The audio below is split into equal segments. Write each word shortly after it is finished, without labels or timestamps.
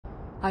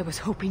I was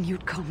hoping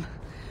you'd come.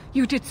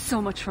 You did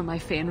so much for my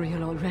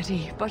Feynriel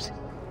already, but...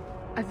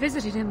 I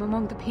visited him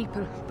among the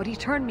people, but he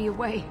turned me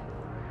away.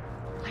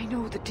 I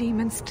know the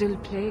demons still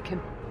plague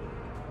him.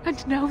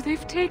 And now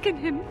they've taken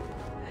him.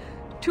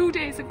 2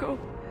 days ago,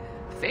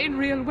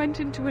 Feynriel went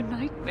into a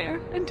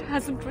nightmare and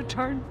hasn't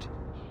returned.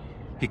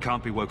 He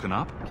can't be woken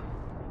up?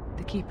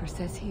 The Keeper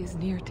says he is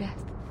near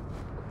death.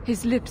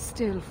 His lips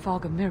still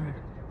fog a mirror,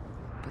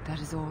 but that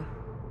is all.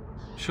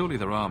 Surely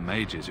there are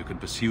mages who can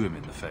pursue him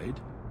in the Fade?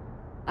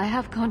 I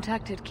have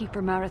contacted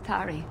Keeper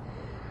Marathari.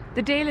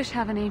 The Dalish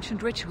have an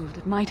ancient ritual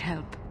that might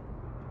help.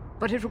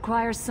 But it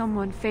requires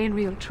someone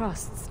Feynriel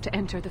trusts to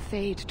enter the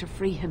Fade to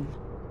free him.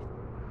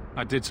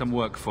 I did some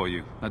work for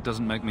you. That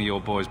doesn't make me your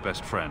boy's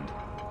best friend.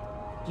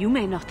 You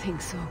may not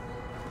think so,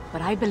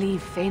 but I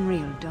believe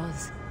Feynriel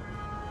does.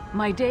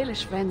 My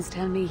Dalish friends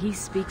tell me he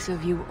speaks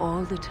of you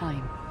all the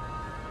time.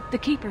 The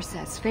Keeper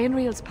says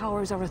Feynriel's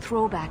powers are a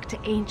throwback to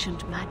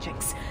ancient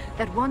magics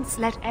that once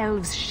let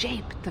elves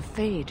shape the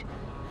Fade.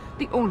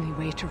 The only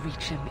way to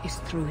reach him is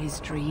through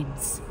his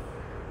dreams.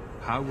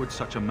 How would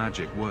such a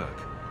magic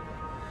work?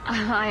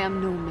 I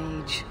am no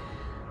mage.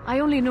 I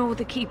only know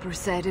the Keeper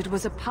said it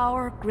was a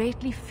power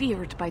greatly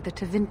feared by the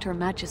Tevinter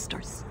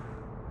Magisters.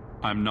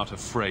 I'm not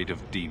afraid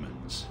of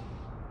demons.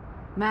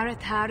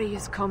 Marathari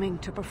is coming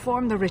to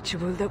perform the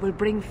ritual that will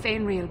bring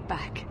Feynriel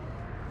back.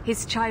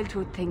 His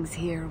childhood things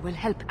here will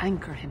help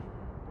anchor him.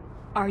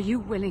 Are you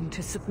willing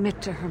to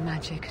submit to her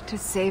magic to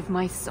save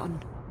my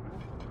son?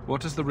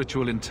 What does the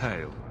ritual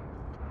entail?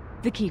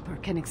 The Keeper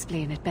can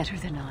explain it better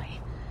than I.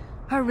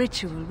 Her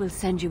ritual will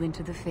send you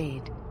into the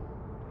Fade.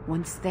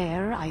 Once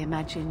there, I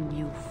imagine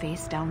you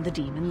face down the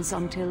demons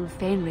until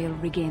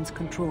Feynriel regains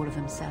control of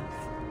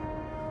himself.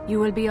 You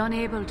will be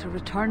unable to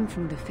return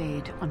from the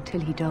Fade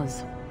until he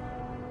does.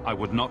 I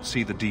would not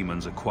see the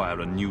demons acquire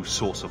a new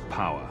source of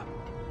power.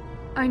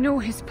 I know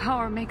his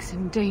power makes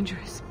him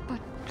dangerous, but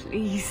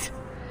please,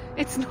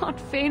 it's not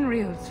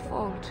Feynriel's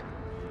fault.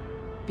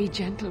 Be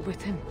gentle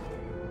with him.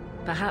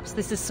 Perhaps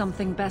this is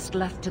something best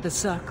left to the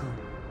Circle.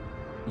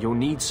 You'll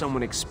need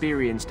someone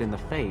experienced in the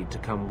Fade to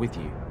come with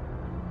you.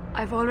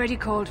 I've already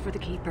called for the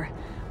Keeper.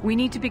 We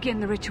need to begin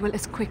the ritual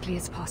as quickly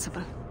as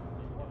possible.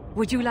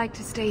 Would you like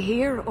to stay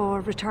here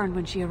or return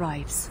when she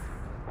arrives?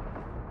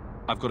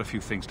 I've got a few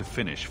things to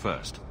finish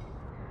first.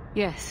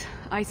 Yes,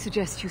 I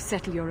suggest you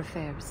settle your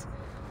affairs.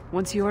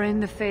 Once you are in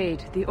the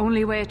Fade, the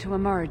only way to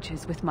emerge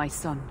is with my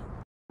son.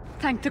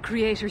 Thank the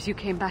Creators you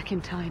came back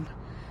in time.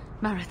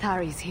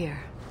 Marathari's here.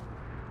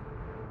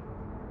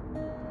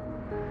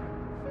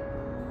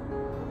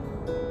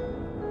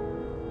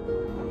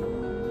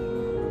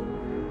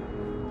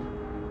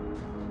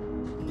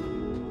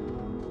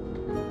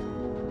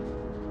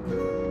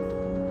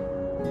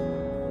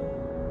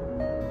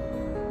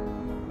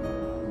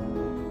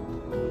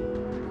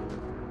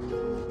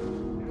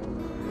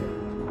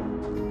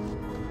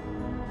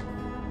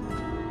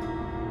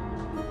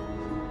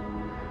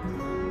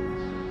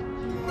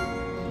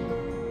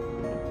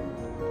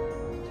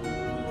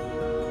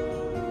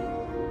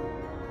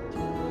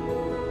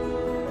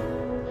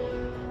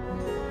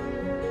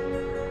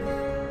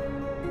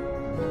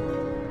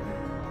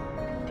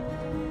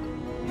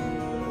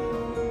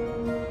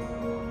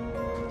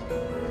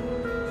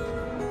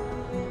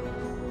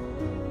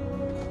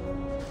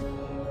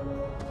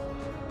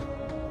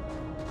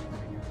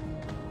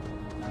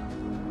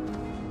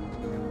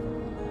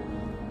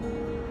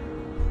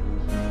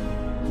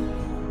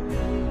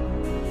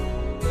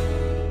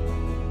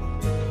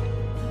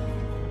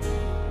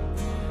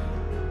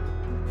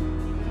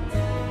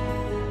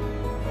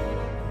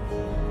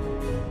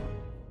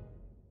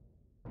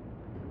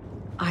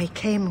 I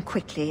came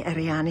quickly,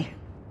 Arianni.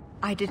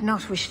 I did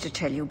not wish to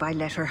tell you by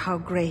letter how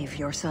grave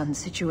your son's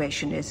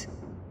situation is.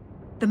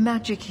 The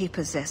magic he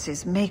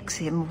possesses makes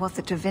him what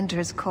the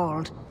Tevinters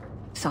called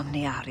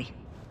Somniari,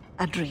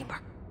 a dreamer.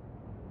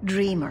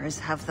 Dreamers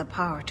have the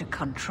power to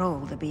control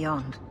the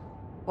beyond,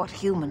 what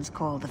humans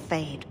call the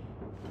Fade.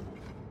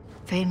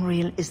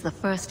 Feynriel is the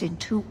first in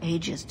 2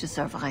 ages to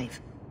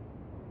survive.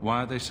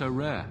 Why are they so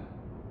rare?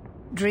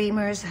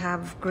 Dreamers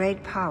have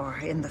great power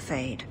in the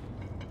Fade.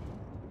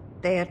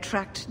 They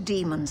attract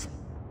demons.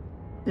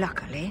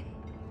 Luckily,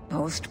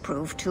 most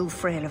prove too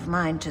frail of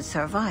mind to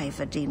survive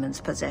a demon's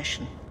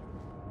possession.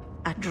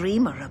 A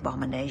dreamer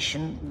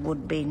abomination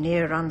would be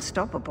near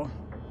unstoppable.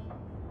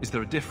 Is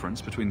there a difference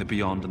between the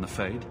Beyond and the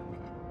Fade?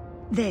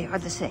 They are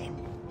the same.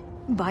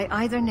 By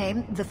either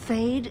name, the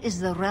Fade is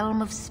the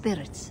realm of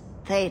spirits,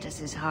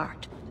 Thedas'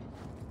 heart,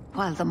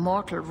 while the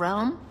mortal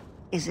realm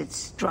is its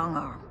strong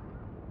arm.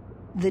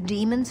 The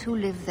demons who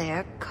live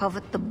there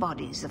covet the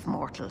bodies of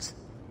mortals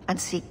and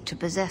seek to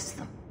possess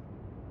them.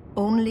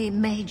 Only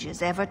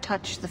mages ever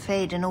touch the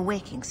Fade in a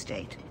waking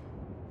state.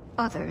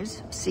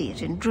 Others see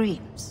it in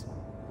dreams.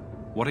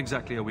 What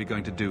exactly are we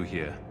going to do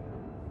here?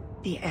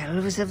 The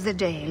elves of the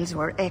Dales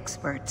were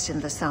experts in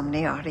the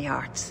Somniari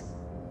arts.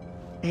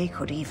 They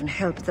could even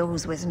help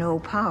those with no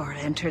power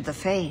enter the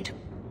Fade.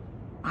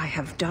 I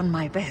have done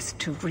my best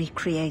to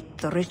recreate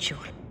the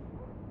ritual.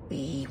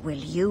 We will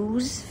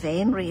use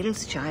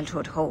Feynriel's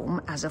childhood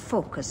home as a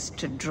focus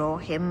to draw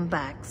him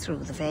back through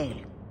the Veil.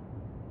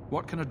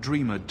 What can a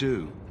dreamer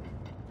do?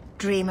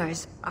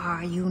 Dreamers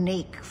are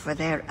unique for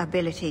their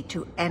ability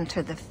to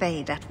enter the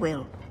Fade at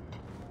will,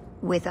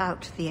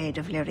 without the aid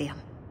of Lyrium.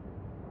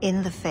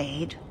 In the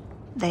Fade,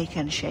 they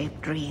can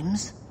shape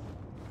dreams,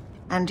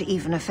 and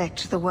even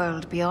affect the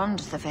world beyond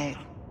the Veil.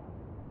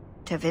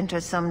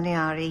 Tevinter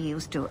Somniari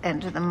used to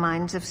enter the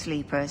minds of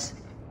sleepers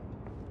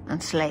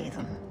and slay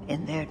them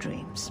in their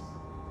dreams.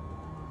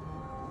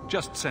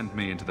 Just send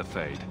me into the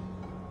Fade.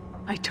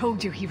 I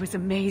told you he was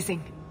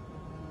amazing.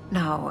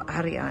 Now,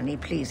 Arianni,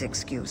 please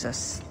excuse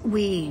us.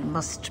 We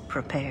must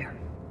prepare.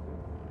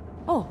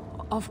 Oh,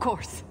 of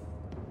course.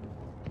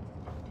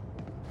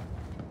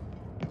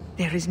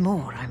 There is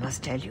more I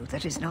must tell you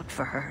that is not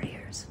for her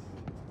ears.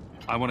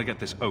 I want to get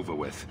this over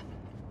with.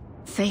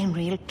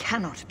 Feynriel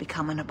cannot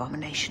become an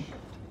abomination.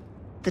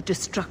 The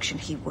destruction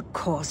he would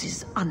cause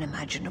is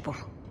unimaginable.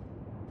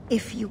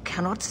 If you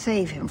cannot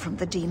save him from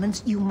the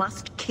demons, you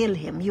must kill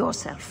him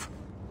yourself.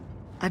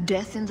 A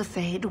death in the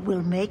Fade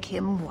will make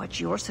him what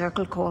your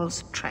circle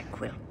calls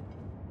tranquil.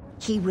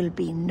 He will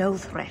be no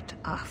threat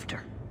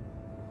after.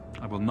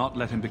 I will not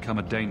let him become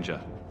a danger.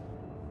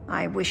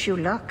 I wish you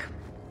luck.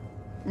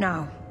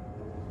 Now,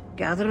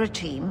 gather a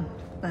team,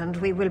 and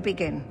we will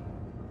begin.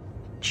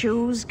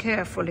 Choose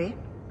carefully,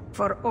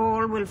 for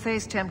all will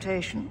face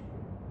temptation.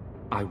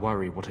 I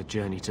worry what a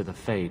journey to the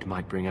Fade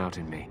might bring out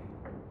in me.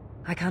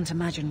 I can't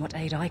imagine what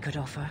aid I could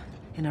offer,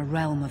 in a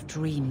realm of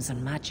dreams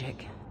and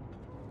magic.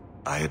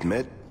 I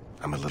admit,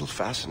 I'm a little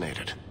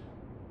fascinated.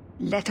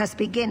 Let us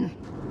begin.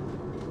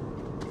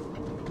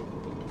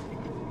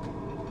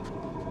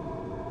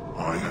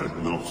 I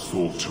had not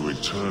thought to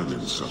return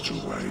in such a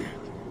way.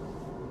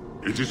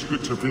 It is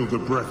good to feel the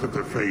breath of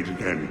the Fade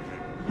again,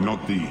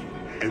 not the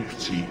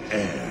empty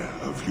air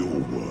of your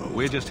world.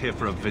 We're just here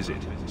for a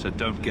visit, so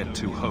don't get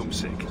too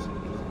homesick.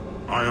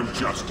 I am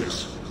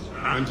Justice.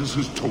 Anders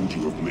has told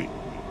you of me.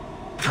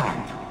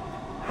 Come.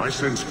 I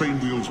sense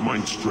Feynriel's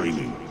mind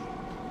straining.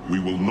 We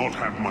will not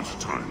have much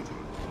time.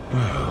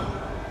 Well,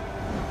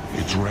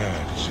 it's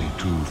rare to see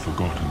two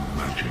forgotten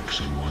magics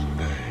in one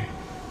day.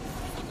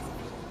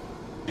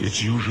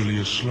 It's usually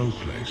a slow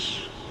place,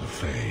 the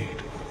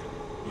Fade.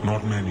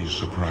 Not many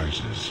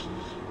surprises.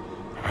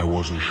 I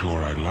wasn't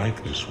sure I'd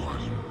like this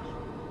one,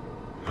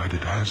 but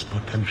it has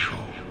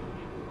potential.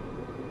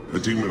 The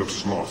Demon of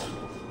Sloth.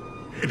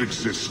 It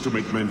exists to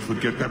make men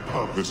forget their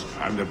purpose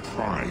and their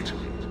pride.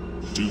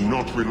 Do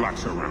not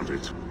relax around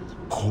it.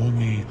 Call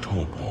me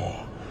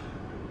Torpor.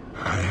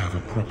 I have a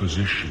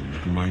proposition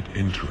that might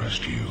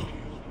interest you.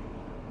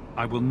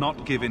 I will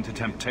not give in to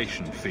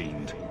temptation,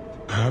 fiend.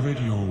 Have it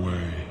your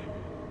way.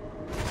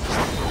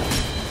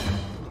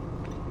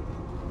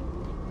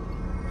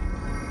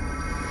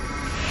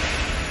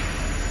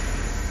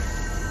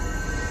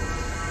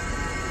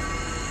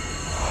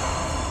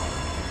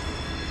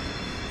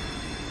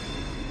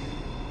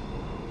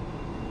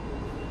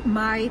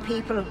 My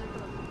people,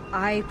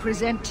 I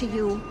present to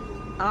you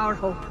our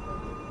hope.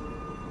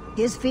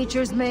 His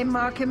features may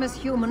mark him as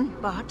human,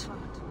 but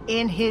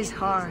in his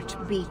heart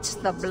beats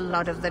the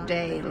blood of the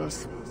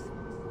Dales.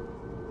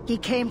 He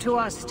came to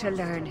us to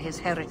learn his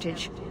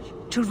heritage,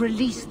 to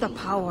release the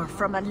power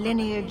from a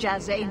lineage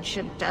as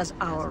ancient as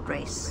our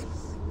race.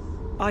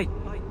 I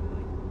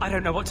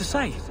don't know what to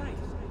say.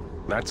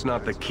 That's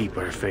not the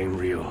Keeper,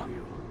 Feynriel.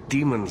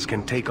 Demons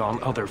can take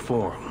on other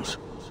forms.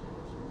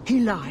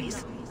 He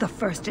lies. The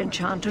first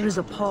enchanter is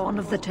a pawn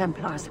of the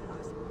Templars.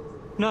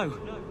 No.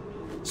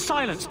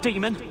 Silence,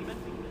 demon!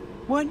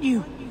 Weren't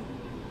you...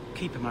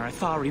 Keeper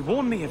Marathari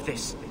warned me of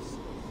this.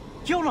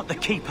 You're not the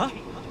Keeper.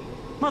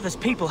 Mother's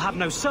people have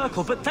no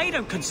circle, but they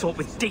don't consort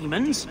with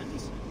demons.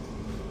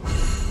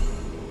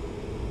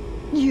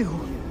 You...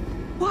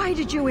 Why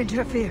did you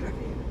interfere?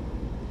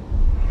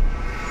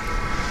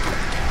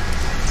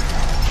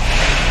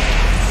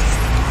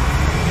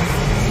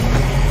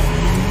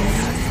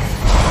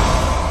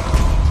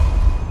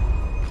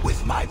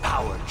 With my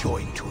power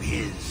joined to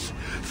his,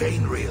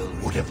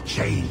 Feynriel would have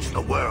changed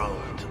the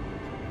world.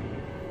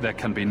 There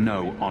can be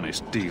no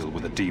honest deal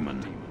with a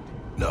demon.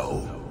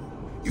 No.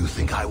 You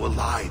think I will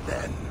lie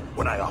then,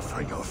 when I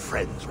offer your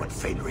friends what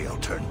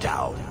Feynriel turned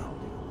down?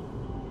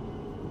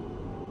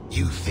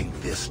 You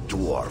think this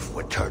dwarf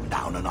would turn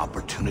down an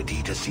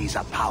opportunity to seize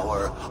a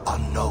power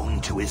unknown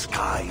to his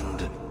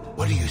kind?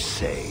 What do you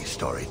say,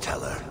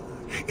 storyteller?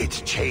 It's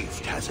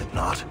chafed, has it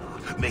not?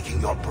 Making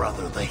your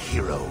brother the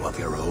hero of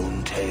your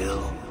own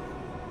tale?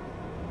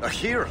 A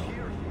hero?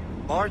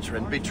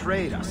 Margarine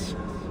betrayed us.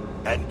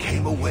 And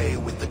came away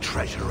with the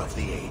treasure of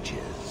the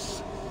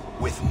ages.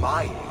 With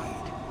my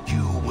aid,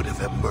 you would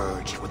have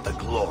emerged with the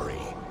glory,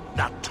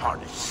 not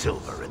tarnished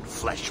silver and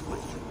flesh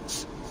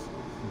wounds.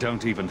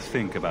 Don't even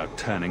think about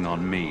turning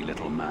on me,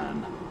 little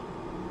man.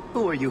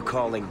 Who are you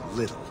calling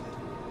little?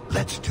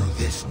 Let's do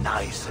this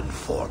nice and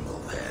formal,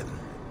 then.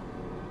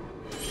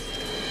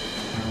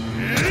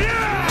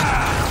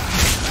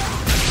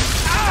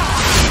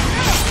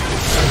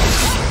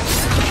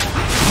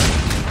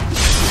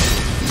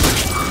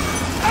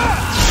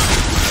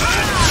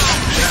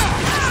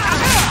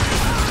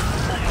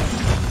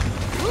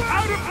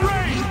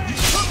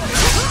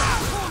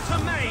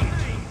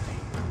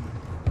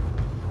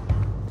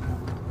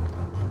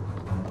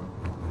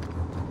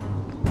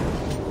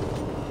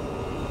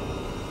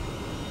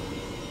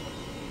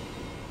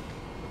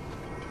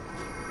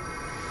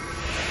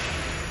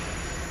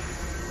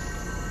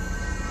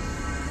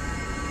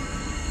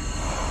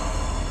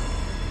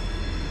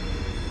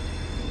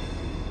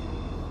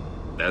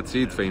 That's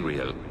it,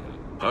 Feynriel.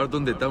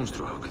 Pardon the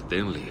downstroke,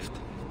 then lift.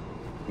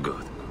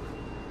 Good.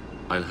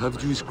 I'll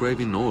have you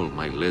scribing all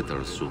my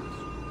letters soon.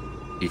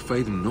 If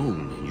I'd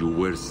known you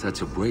were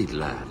such a brave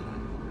lad,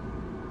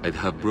 I'd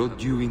have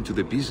brought you into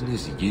the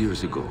business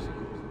years ago.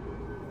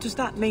 Does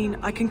that mean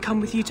I can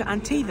come with you to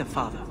Antiva,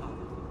 Father?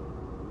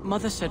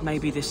 Mother said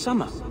maybe this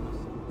summer.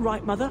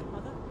 Right, Mother?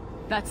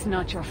 That's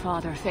not your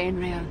father,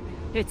 Feynriel.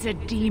 It's a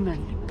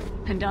demon.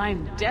 And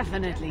I'm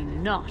definitely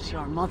not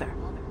your mother.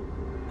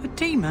 A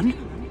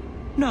demon?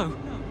 No.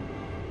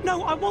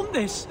 No, I want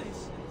this!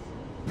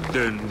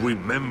 Then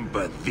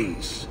remember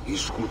this,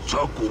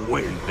 Iskutoku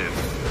Wenden.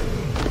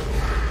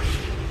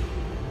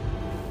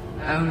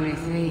 Only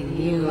thing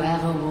you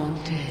ever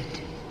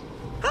wanted.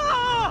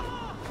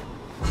 Ah!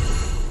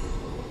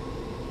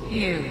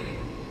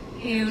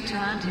 You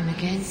turned him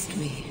against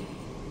me.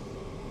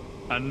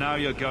 And now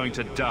you're going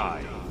to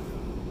die.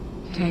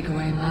 Take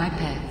away my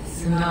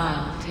pets, and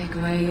I'll take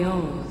away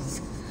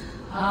yours.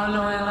 How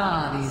loyal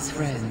are these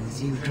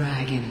friends you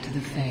drag into the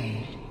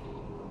Fade?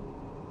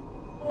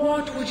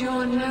 What would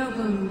your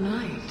noble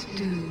knight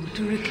do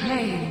to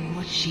reclaim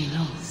what she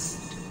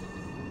lost?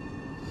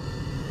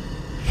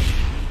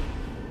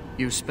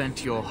 You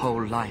spent your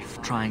whole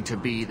life trying to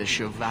be the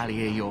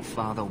chevalier your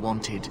father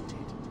wanted.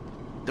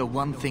 The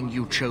one thing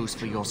you chose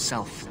for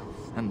yourself,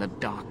 and the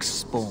dark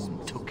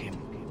spawn took him.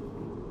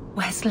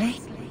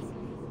 Wesley?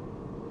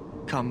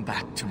 Come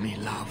back to me,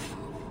 love.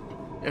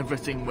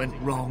 Everything went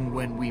wrong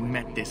when we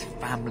met this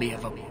family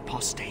of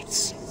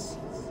apostates.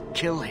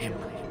 Kill him,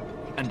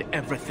 and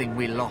everything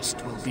we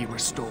lost will be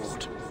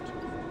restored.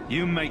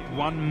 You make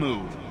one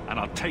move, and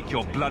I'll take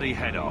your bloody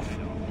head off.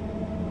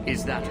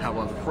 Is that how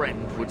a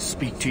friend would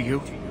speak to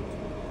you?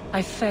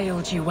 I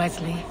failed you,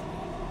 Wesley.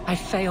 I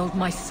failed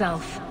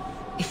myself.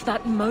 If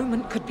that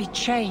moment could be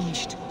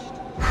changed.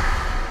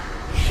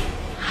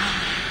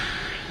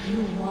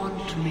 You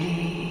want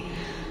me?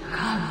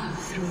 Come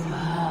through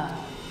her.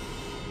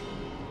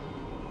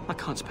 I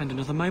can't spend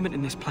another moment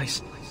in this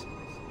place.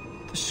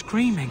 The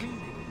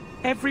screaming.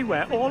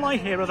 Everywhere, all I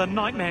hear are the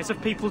nightmares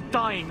of people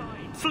dying,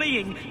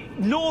 fleeing,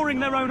 gnawing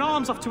their own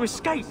arms off to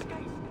escape.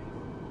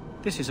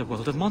 This is a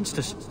world of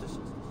monsters.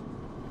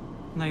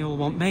 And they all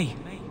want me.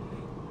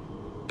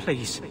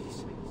 Please,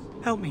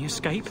 help me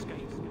escape.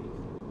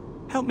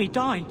 Help me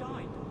die.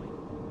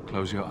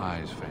 Close your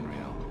eyes,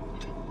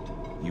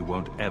 Feynriel. You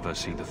won't ever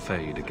see the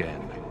Fade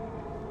again.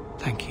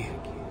 Thank you.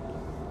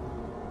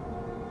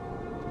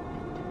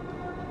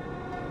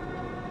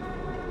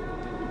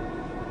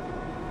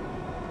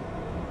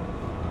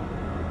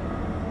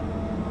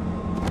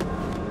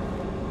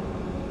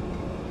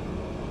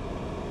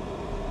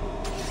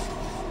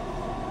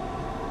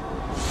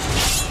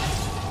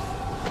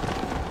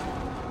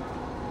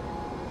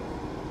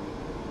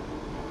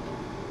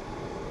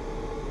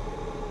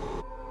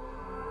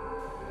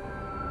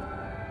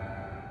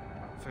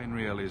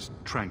 Feynriel is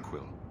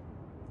tranquil.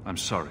 I'm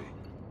sorry.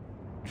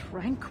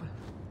 Tranquil?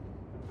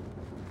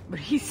 But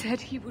he said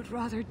he would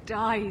rather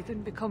die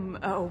than become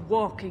a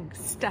walking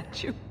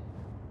statue.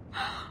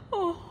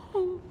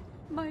 Oh,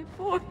 my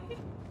boy.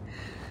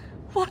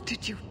 What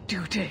did you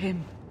do to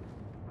him?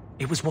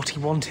 It was what he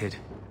wanted.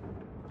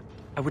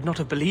 I would not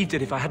have believed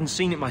it if I hadn't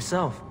seen it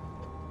myself.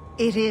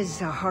 It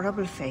is a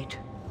horrible fate.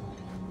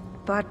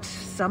 But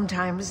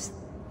sometimes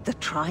the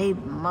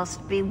tribe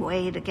must be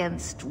weighed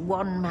against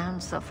one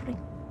man's suffering.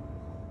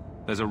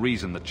 There's a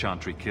reason that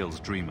Chantry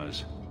kills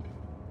dreamers.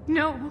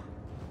 No.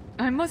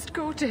 I must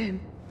go to him.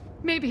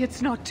 Maybe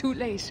it's not too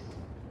late.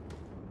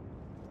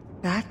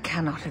 That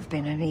cannot have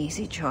been an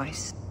easy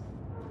choice.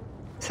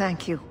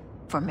 Thank you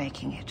for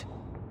making it.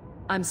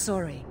 I'm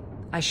sorry.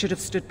 I should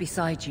have stood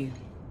beside you.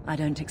 I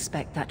don't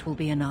expect that will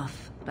be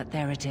enough, but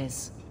there it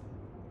is.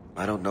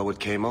 I don't know what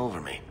came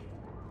over me.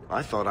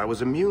 I thought I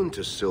was immune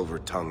to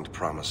silver-tongued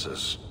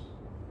promises.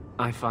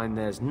 I find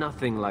there's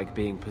nothing like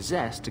being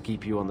possessed to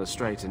keep you on the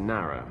straight and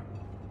narrow.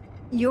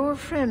 Your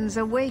friends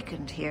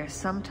awakened here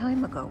some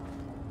time ago.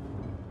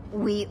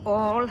 We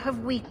all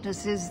have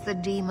weaknesses the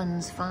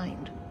demons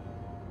find.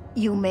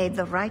 You made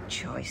the right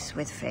choice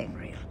with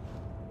Feynriel.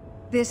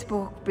 This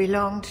book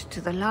belonged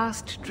to the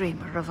last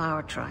dreamer of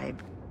our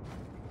tribe.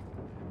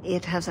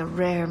 It has a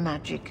rare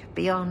magic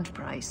beyond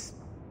price.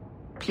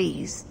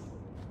 Please,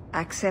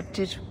 accept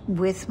it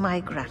with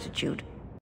my gratitude.